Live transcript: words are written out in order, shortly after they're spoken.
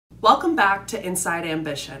Welcome back to Inside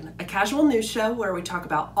Ambition, a casual news show where we talk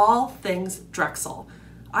about all things Drexel.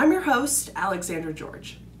 I'm your host, Alexandra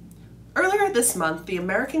George. Earlier this month, the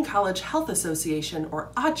American College Health Association,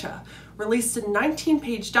 or ACHA, released a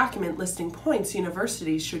 19-page document listing points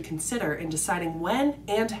universities should consider in deciding when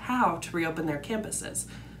and how to reopen their campuses.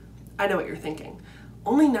 I know what you're thinking.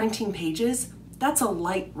 Only 19 pages? That's a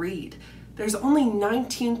light read. There's only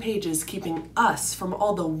 19 pages keeping us from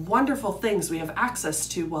all the wonderful things we have access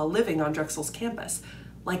to while living on Drexel's campus,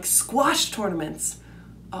 like squash tournaments.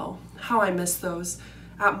 Oh, how I miss those.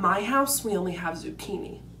 At my house, we only have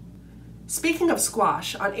zucchini. Speaking of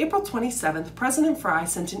squash, on April 27th, President Fry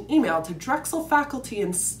sent an email to Drexel faculty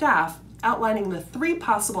and staff outlining the 3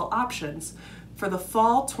 possible options for the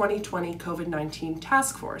fall 2020 COVID-19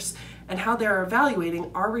 task force and how they're evaluating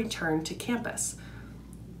our return to campus.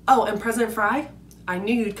 Oh, and President Fry, I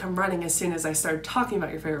knew you'd come running as soon as I started talking about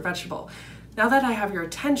your favorite vegetable. Now that I have your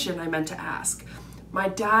attention, I meant to ask. My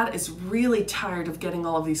dad is really tired of getting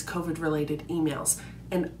all of these COVID-related emails,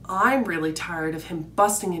 and I'm really tired of him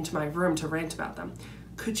busting into my room to rant about them.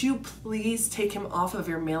 Could you please take him off of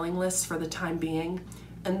your mailing list for the time being?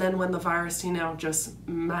 And then when the virus, just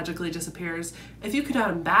magically disappears, if you could add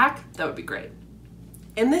him back, that would be great.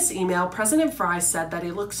 In this email, President Fry said that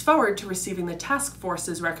he looks forward to receiving the task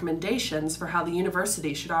force's recommendations for how the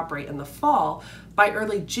university should operate in the fall by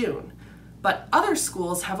early June. But other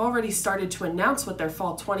schools have already started to announce what their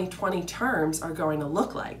fall 2020 terms are going to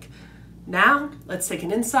look like. Now, let's take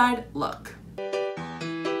an inside look.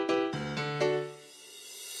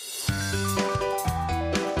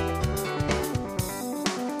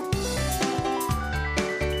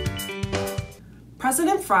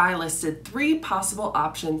 President Fry listed 3 possible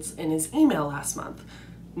options in his email last month,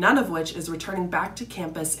 none of which is returning back to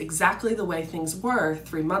campus exactly the way things were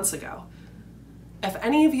 3 months ago. If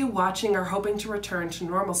any of you watching are hoping to return to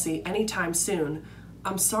normalcy anytime soon,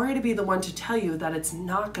 I'm sorry to be the one to tell you that it's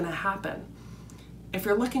not going to happen. If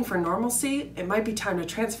you're looking for normalcy, it might be time to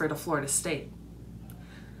transfer to Florida State.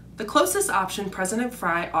 The closest option President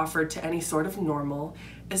Fry offered to any sort of normal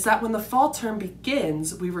is that when the fall term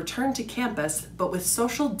begins, we return to campus, but with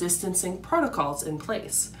social distancing protocols in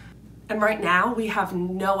place. And right now, we have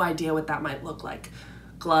no idea what that might look like.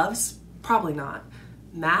 Gloves? Probably not.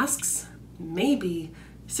 Masks? Maybe.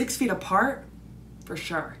 6 feet apart? For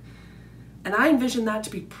sure. And I envision that to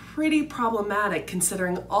be pretty problematic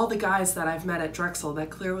considering all the guys that I've met at Drexel that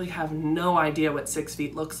clearly have no idea what 6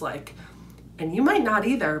 feet looks like. And you might not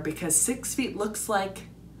either, because 6 feet looks like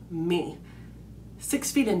me.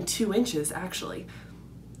 6 feet and 2 inches, actually.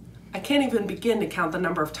 I can't even begin to count the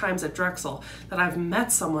number of times at Drexel that I've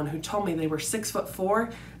met someone who told me they were 6'4",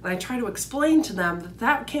 and I try to explain to them that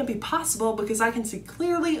that can't be possible because I can see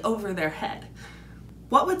clearly over their head.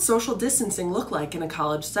 What would social distancing look like in a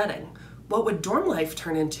college setting? What would dorm life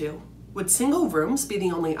turn into? Would single rooms be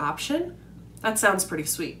the only option? That sounds pretty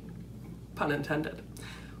sweet. Pun intended.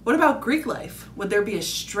 What about Greek life? Would there be a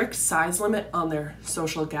strict size limit on their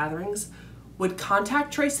social gatherings? Would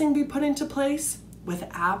contact tracing be put into place with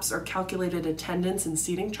apps or calculated attendance and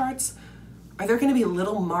seating charts? Are there going to be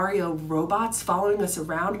little Mario robots following us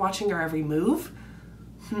around watching our every move?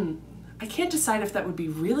 I can't decide if that would be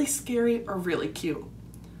really scary or really cute.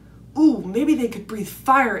 Ooh, maybe they could breathe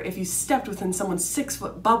fire if you stepped within someone's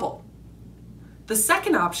 6-foot bubble. The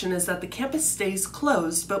second option is that the campus stays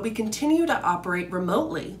closed, but we continue to operate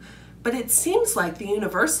remotely. But it seems like the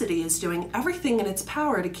university is doing everything in its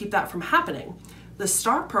power to keep that from happening. The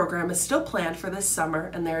STAR program is still planned for this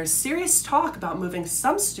summer, and there is serious talk about moving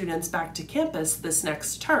some students back to campus this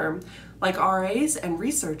next term, like RAs and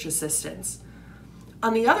research assistants.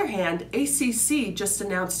 On the other hand, ACC just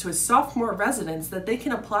announced to its sophomore residents that they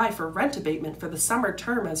can apply for rent abatement for the summer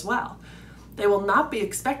term as well. They will not be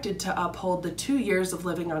expected to uphold the 2 years of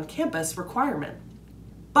living on campus requirement.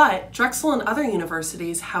 But Drexel and other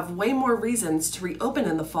universities have way more reasons to reopen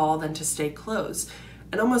in the fall than to stay closed,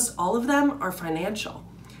 and almost all of them are financial.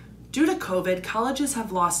 Due to COVID, colleges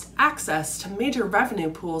have lost access to major revenue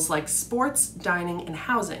pools like sports, dining, and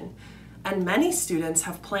housing, and many students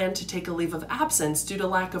have planned to take a leave of absence due to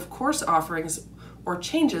lack of course offerings or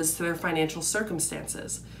changes to their financial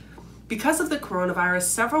circumstances. Because of the coronavirus,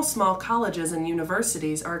 several small colleges and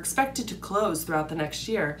universities are expected to close throughout the next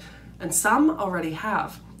year, and some already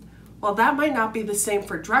have. While that might not be the same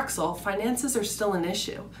for Drexel, finances are still an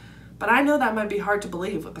issue. But I know that might be hard to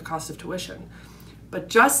believe with the cost of tuition. But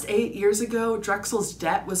just 8 years ago, Drexel's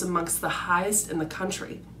debt was amongst the highest in the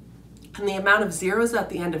country. And the amount of zeros at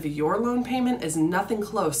the end of your loan payment is nothing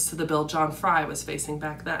close to the bill John Fry was facing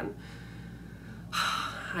back then.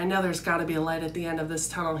 I know there's got to be a light at the end of this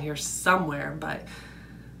tunnel here somewhere, but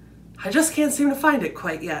I just can't seem to find it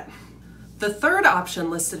quite yet. The third option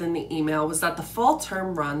listed in the email was that the fall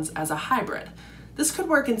term runs as a hybrid. This could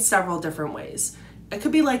work in several different ways. It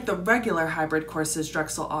could be like the regular hybrid courses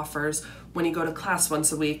Drexel offers when you go to class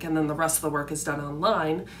once a week and then the rest of the work is done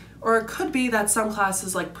online. Or it could be that some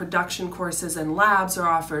classes like production courses and labs are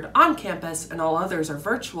offered on campus and all others are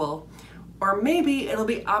virtual. Or maybe it'll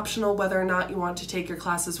be optional whether or not you want to take your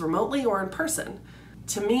classes remotely or in person.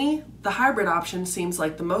 To me, the hybrid option seems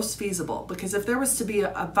like the most feasible because if there was to be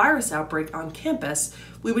a virus outbreak on campus,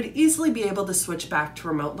 we would easily be able to switch back to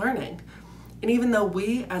remote learning. And even though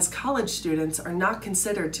we, as college students, are not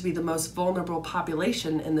considered to be the most vulnerable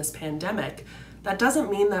population in this pandemic, that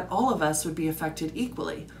doesn't mean that all of us would be affected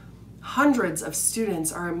equally. Hundreds of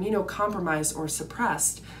students are immunocompromised or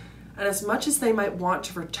suppressed, and as much as they might want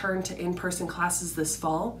to return to in-person classes this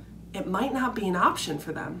fall, it might not be an option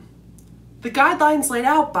for them. The guidelines laid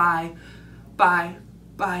out by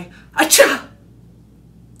Acha!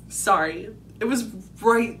 Sorry, it was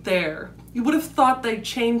right there. You would have thought they'd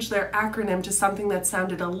changed their acronym to something that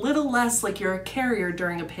sounded a little less like you're a carrier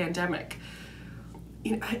during a pandemic.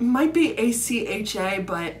 You know, it might be ACHA,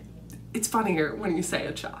 but it's funnier when you say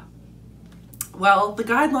ACHA. Well, the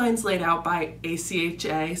guidelines laid out by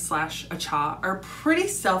ACHA/ACHA are pretty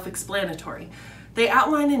self-explanatory. They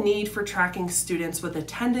outline a need for tracking students with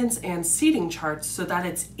attendance and seating charts so that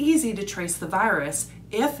it's easy to trace the virus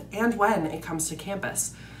if and when it comes to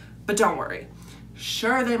campus. But don't worry.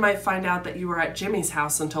 Sure, they might find out that you were at Jimmy's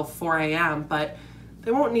house until 4 a.m., but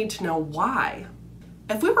they won't need to know why.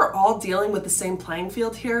 If we were all dealing with the same playing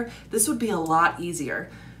field here, this would be a lot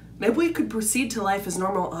easier. Maybe we could proceed to life as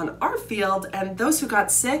normal on our field, and those who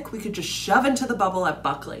got sick, we could just shove into the bubble at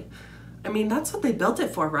Buckley. I mean, that's what they built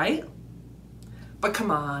it for, right? But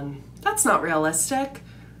come on, that's not realistic.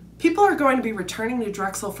 People are going to be returning to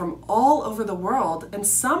Drexel from all over the world, and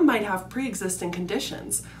some might have pre-existing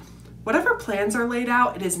conditions. Whatever plans are laid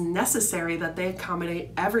out, it is necessary that they accommodate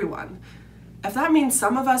everyone. If that means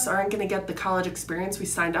some of us aren't going to get the college experience we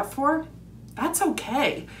signed up for, that's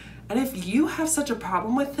okay. And if you have such a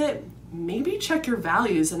problem with it, maybe check your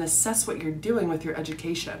values and assess what you're doing with your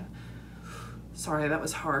education. Sorry, that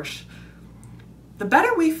was harsh. The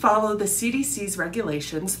better we follow the CDC's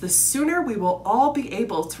regulations, the sooner we will all be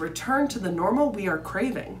able to return to the normal we are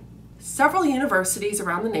craving. Several universities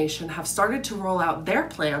around the nation have started to roll out their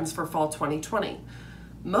plans for fall 2020.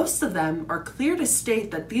 Most of them are clear to state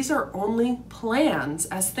that these are only plans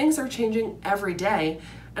as things are changing every day,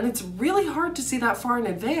 and it's really hard to see that far in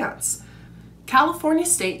advance. California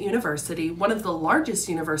State University, one of the largest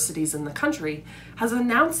universities in the country, has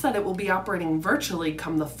announced that it will be operating virtually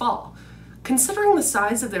come the fall. Considering the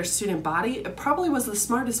size of their student body, it probably was the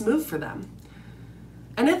smartest move for them.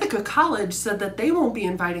 And Ithaca College said that they won't be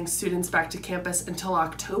inviting students back to campus until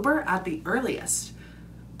October at the earliest.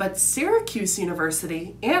 But Syracuse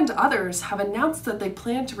University and others have announced that they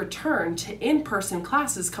plan to return to in-person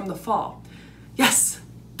classes come the fall. Yes,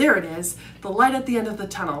 there it is, the light at the end of the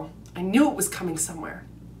tunnel. I knew it was coming somewhere.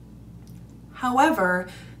 However,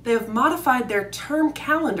 they have modified their term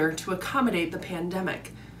calendar to accommodate the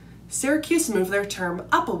pandemic. Syracuse moved their term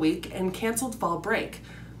up a week and canceled fall break.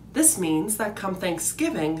 This means that come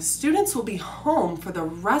Thanksgiving, students will be home for the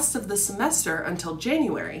rest of the semester until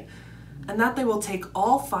January, and that they will take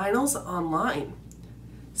all finals online.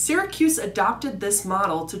 Syracuse adopted this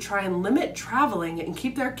model to try and limit traveling and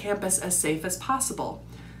keep their campus as safe as possible.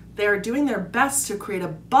 They are doing their best to create a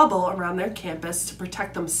bubble around their campus to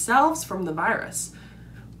protect themselves from the virus.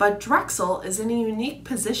 But Drexel is in a unique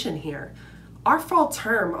position here. Our fall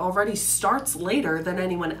term already starts later than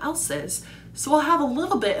anyone else's, so we'll have a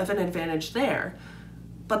little bit of an advantage there.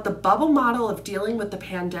 But the bubble model of dealing with the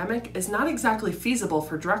pandemic is not exactly feasible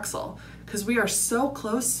for Drexel because we are so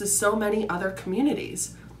close to so many other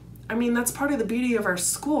communities. I mean, that's part of the beauty of our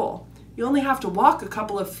school. You only have to walk a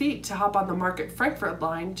couple of feet to hop on the Market Frankfurt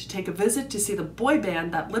line to take a visit to see the boy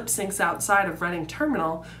band that lip syncs outside of Reading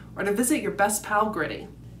Terminal or to visit your best pal Gritty.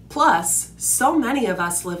 Plus, so many of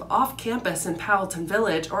us live off campus in Powelton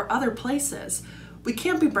Village or other places. We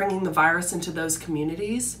can't be bringing the virus into those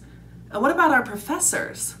communities. And what about our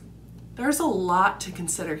professors? There's a lot to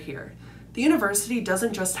consider here. The university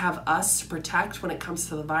doesn't just have us to protect when it comes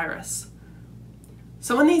to the virus.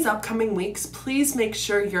 So in these upcoming weeks, please make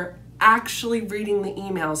sure you're actually reading the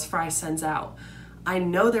emails Fry sends out. I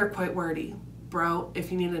know they're quite wordy. Bro,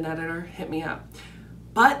 if you need an editor, hit me up.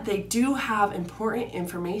 But they do have important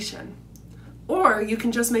information. Or you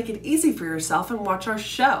can just make it easy for yourself and watch our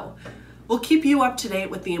show. We'll keep you up to date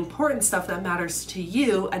with the important stuff that matters to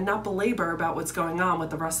you and not belabor about what's going on with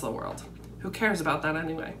the rest of the world. Who cares about that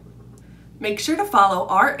anyway? Make sure to follow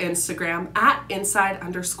our Instagram at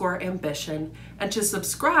inside_ambition and to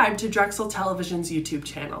subscribe to Drexel Television's YouTube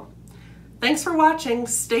channel. Thanks for watching,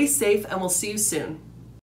 stay safe, and we'll see you soon.